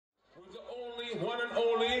and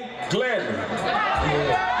only Glen.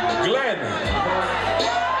 Glen.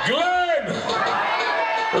 Glen.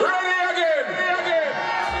 Ready again.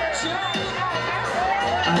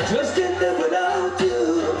 I just can't live without you.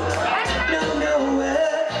 No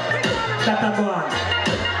way. Tata boy.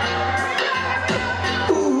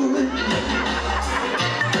 Ooh.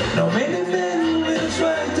 Now many men will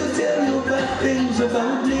try to tell you bad things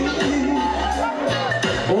about me.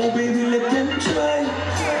 Oh baby, let them try.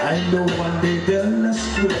 I know one day they'll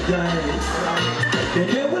last will die. Then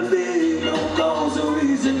there will be no cause or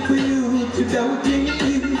reason for you to doubt me.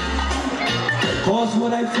 Cause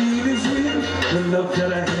what I feel is real. The love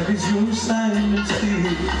that I have is your sign and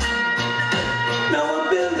seal. Now I'm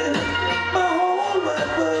building my whole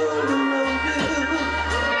wide world around you.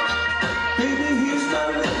 Baby, here's my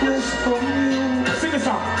request from you. Sing a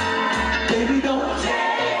song. Baby, don't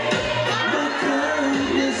take my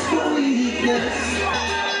kindness for weakness.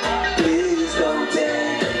 Please don't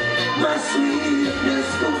take my sweetness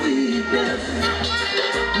for weakness.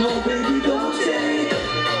 No, baby, don't take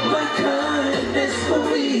my kindness for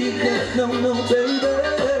weakness. No, baby.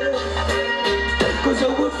 Cause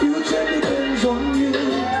our future depends on you.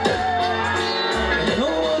 And no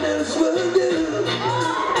one else will do.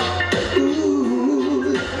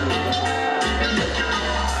 Ooh.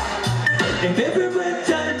 If every breath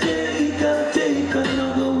I take, I'll take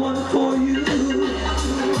another one for you.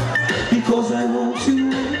 Because I want you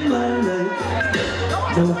in my life.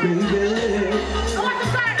 No, baby.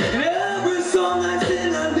 And every song I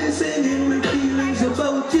sing, I'll be singing with feelings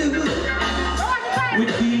about you.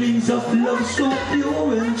 With feelings of love so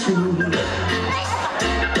pure and true.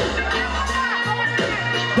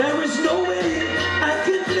 There is no way I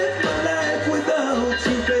can live my life without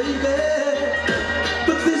you, baby.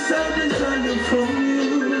 But this I desire from you.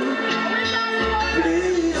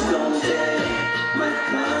 Please don't take my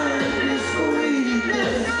kindness for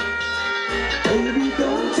weakness. Baby,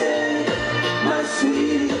 don't take my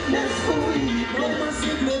sweetness for weakness. All my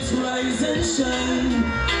siblings rise and shine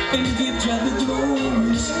and give Jah the glory.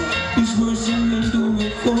 His mercy will do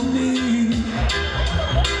it for me.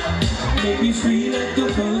 Make me free like the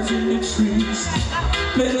birds in the trees.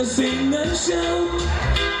 Let us sing and shout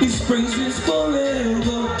His praises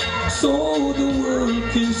forever, so the world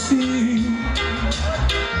can see.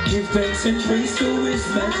 Give thanks and praise to His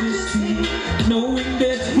majesty, knowing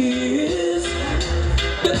that He is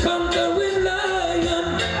the conquering lion,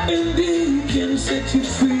 and He can set you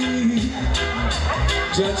free.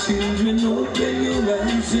 Jah children, open your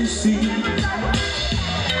eyes and see.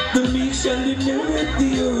 The meek shall inherit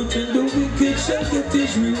the earth, and the wicked shall get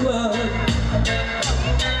his reward.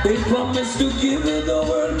 They promise to give you the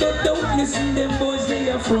world, but don't listen, them boys, they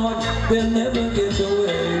are fraud. They'll never get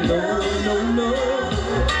away. No.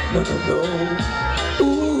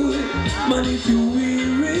 Ooh, man, if you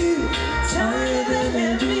weary, tired and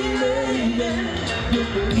heavy laden,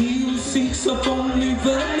 he who seeks up only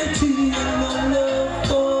vanity and no love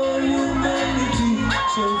for humanity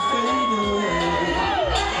shall fade away.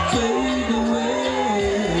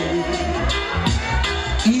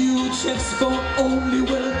 He who checks for only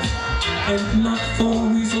wealth and not for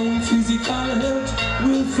his own physical health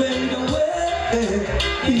will fade away.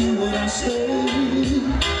 Hear what I say.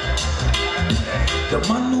 The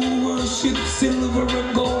man who worships silver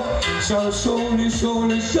and gold shall surely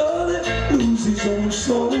lose his own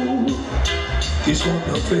soul. He's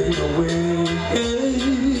gonna fade away.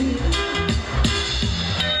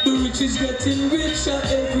 The rich is getting richer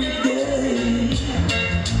every day.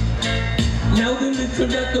 Now the little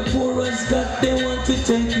that the poor has got, they want to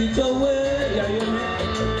take it away.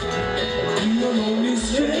 We are only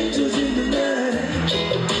strangers in the land,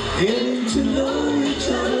 getting to know each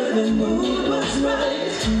other. The mood was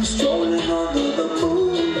right, strolling under the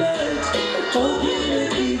moonlight, hoping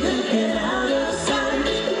that we can get out of sight.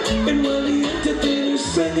 And while the entertainer's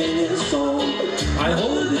singing his song, I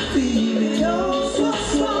hold the feeling oh so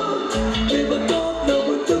strong. Never thought that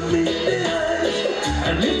would look me in the eyes. I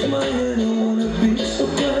lift my head, I wanna be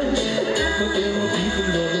surprised, but there are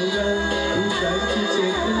people all around who try to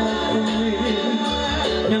take the life from me.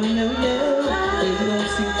 No, they don't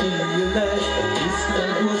seem to realize this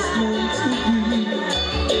life was meant to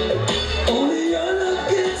be.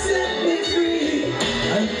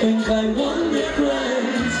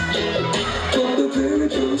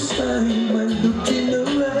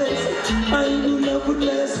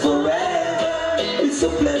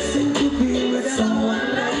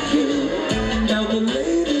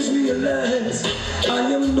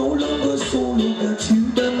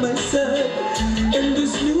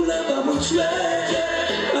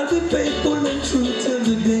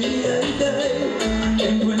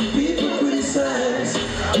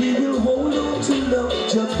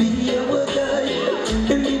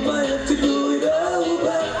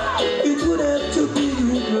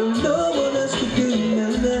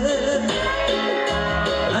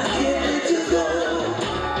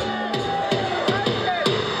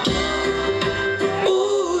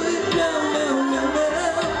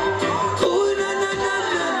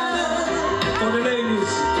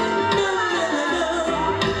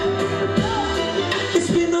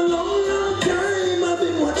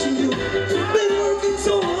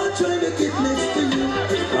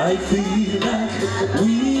 I feel like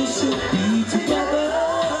we should be together.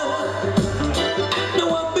 Now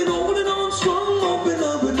I've been holding on strong, hoping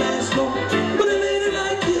I would last long, but a lady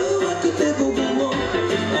like you, I could never go on.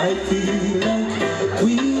 I feel like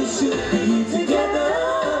we should be together.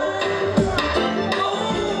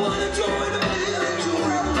 Oh, what a joy to feel it, you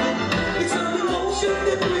really. It's an emotion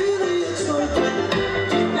that really excites me.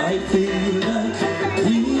 I feel like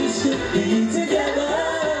we should be together,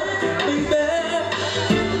 baby.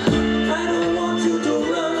 I don't want you to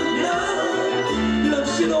run now. Love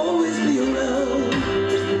should always be around.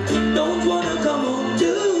 Don't wanna come home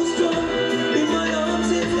too strong. In my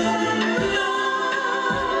arms it's right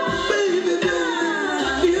now. Baby, baby,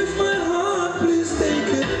 here's my heart, please take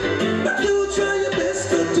it. But do try your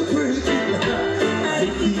best not to break it. I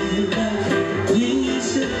feel like we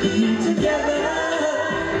should be together.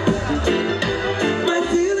 My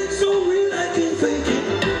feelings so real I can't fake it.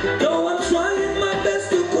 Though I'm trying my best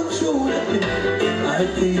to control it. I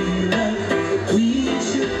feel like we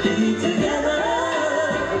should be together.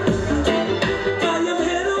 I am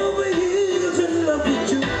head over heels in love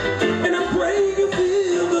with you, and I pray you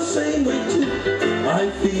feel the same way too. I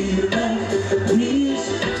feel like we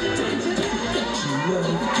should. True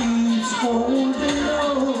love keeps holding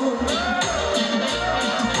on.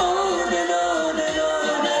 On and on and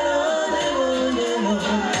on and on and on and on.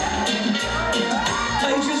 I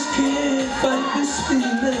just can't fight this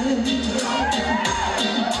feeling.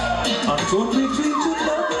 I'm torn between two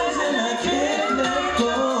lovers and I can't let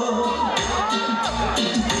go.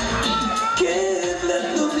 Can't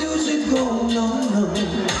let the music go, no, no.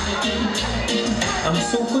 I'm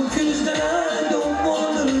so confused that I don't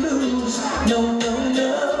wanna lose, no, no,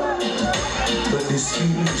 no. But this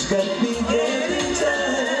feeling's got me getting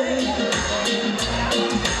tired,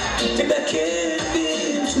 and I can't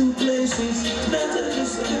be in two places, not at the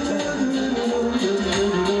same time.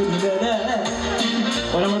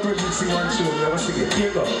 When I'm emergency one, two, let's sing it. Here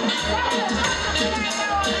you go.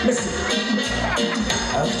 Listen.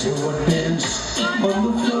 After one dance on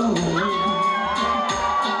the floor,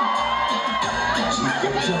 she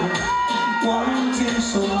goes on wanting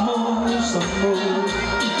some more, some more.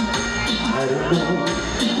 I don't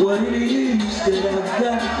know what it is that I've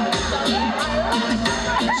got.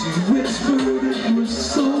 She whispered it was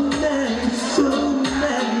so nice, so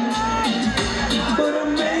nice. But a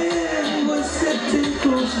man was sitting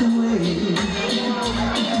close away,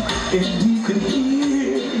 and he could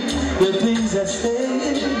hear the things I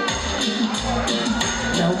said.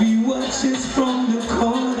 Now he watches from the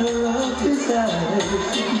corner of his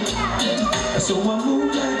eyes. So I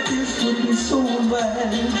move like this with me so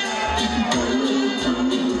wide.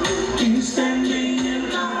 He's standing in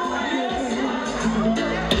my way,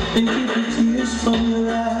 and keep the tears from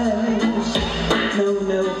your eyes. No,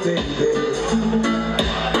 no, baby.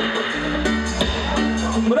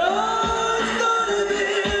 But oh, it's gonna be a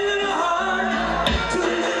little hard to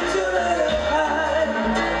live till I hide.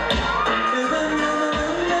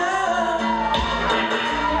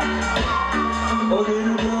 Oh,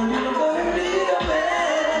 little girl, you're gonna need a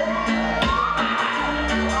man.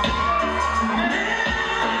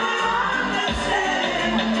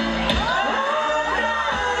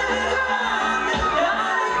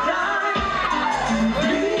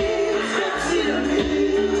 Please consider me.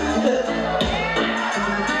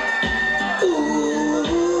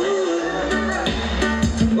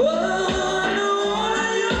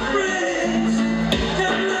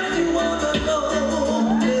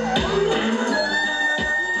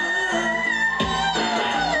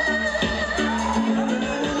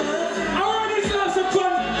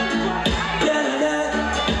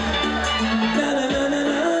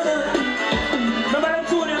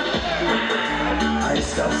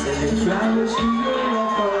 Stop sending flowers to your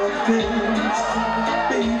apartment,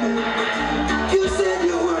 baby. You said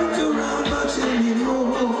you weren't around much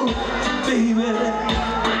anymore, baby.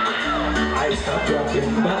 I stopped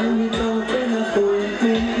dropping by without an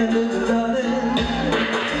appointment, little darling,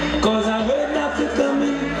 'cause I heard nothing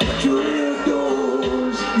coming through your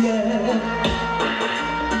doors, yeah.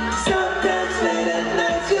 Sometimes late at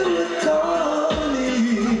night you would call me.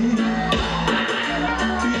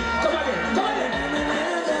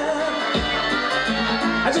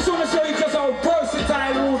 I just want to show you just how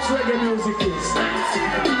versatile roots reggae music is.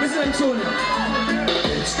 Listen to it.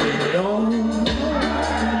 Let's get it on,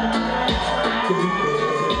 baby.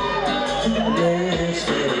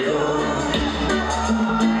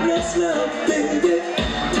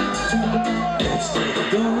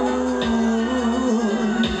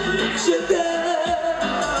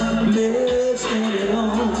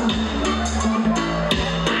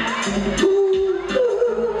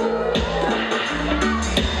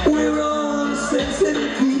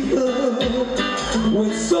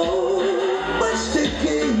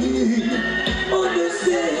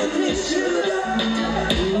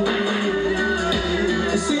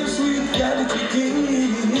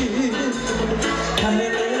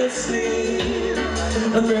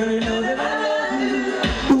 Girl, you know that I love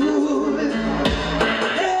you. Ooh, there's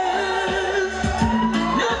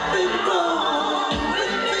nothing wrong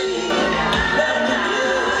with me.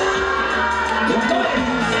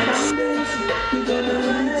 We're gonna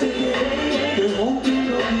run together. There won't be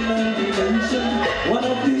no imagination. One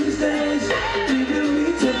of these days, we will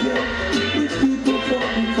meet again. With people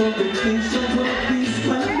falling for vacation. One of these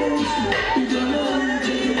Mondays, we're gonna run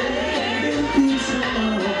together. In peace and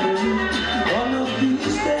harmony. One of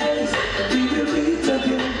these days, we will meet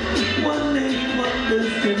again. One name, one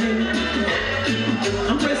destiny.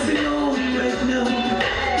 I'm pressing on right now.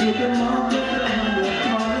 To the mark of the 100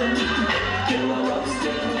 calling. There were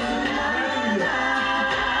obstacles.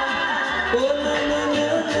 Oh, na na na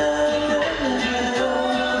na na na.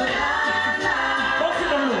 Don't sit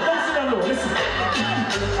down low, listen.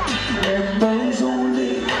 Members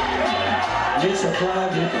only. It's a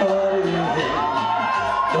private party.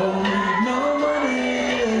 Don't need no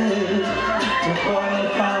money to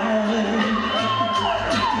qualify.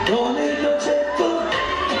 Don't need no checkbook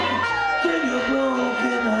when you're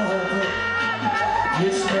broken up.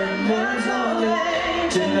 It's members only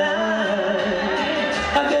tonight.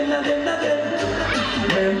 Again.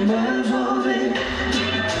 Members only.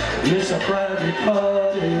 It's a private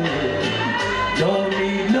party. Don't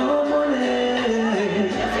need no money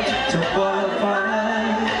to qualify.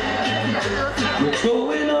 We're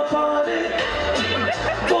throwing a party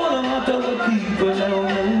for the heart of the people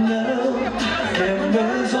now.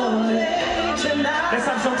 Members only tonight. Let's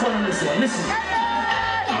have some fun on this one. Listen.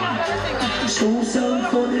 So sound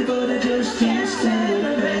funny, but I just can't stand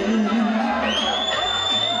the pain.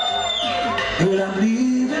 But I'm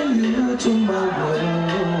leaving you to my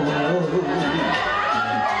world.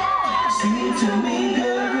 See to me,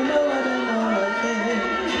 girl, you know I don't know what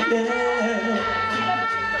yeah.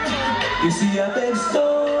 You see, I beg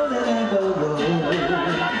stone and I borrow.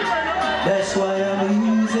 That's why I'm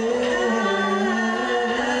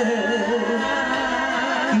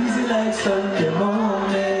easy like Sunday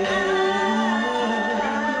morning.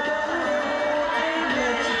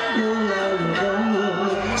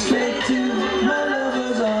 Straight to my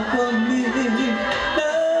lover's heart for me.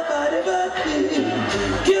 Nobody but me.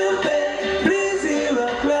 Cupid, please hear a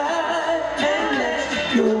cry and let's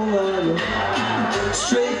go on.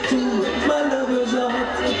 Straight to my lover's heart.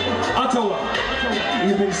 Ottawa,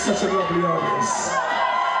 you've been such a lovely audience.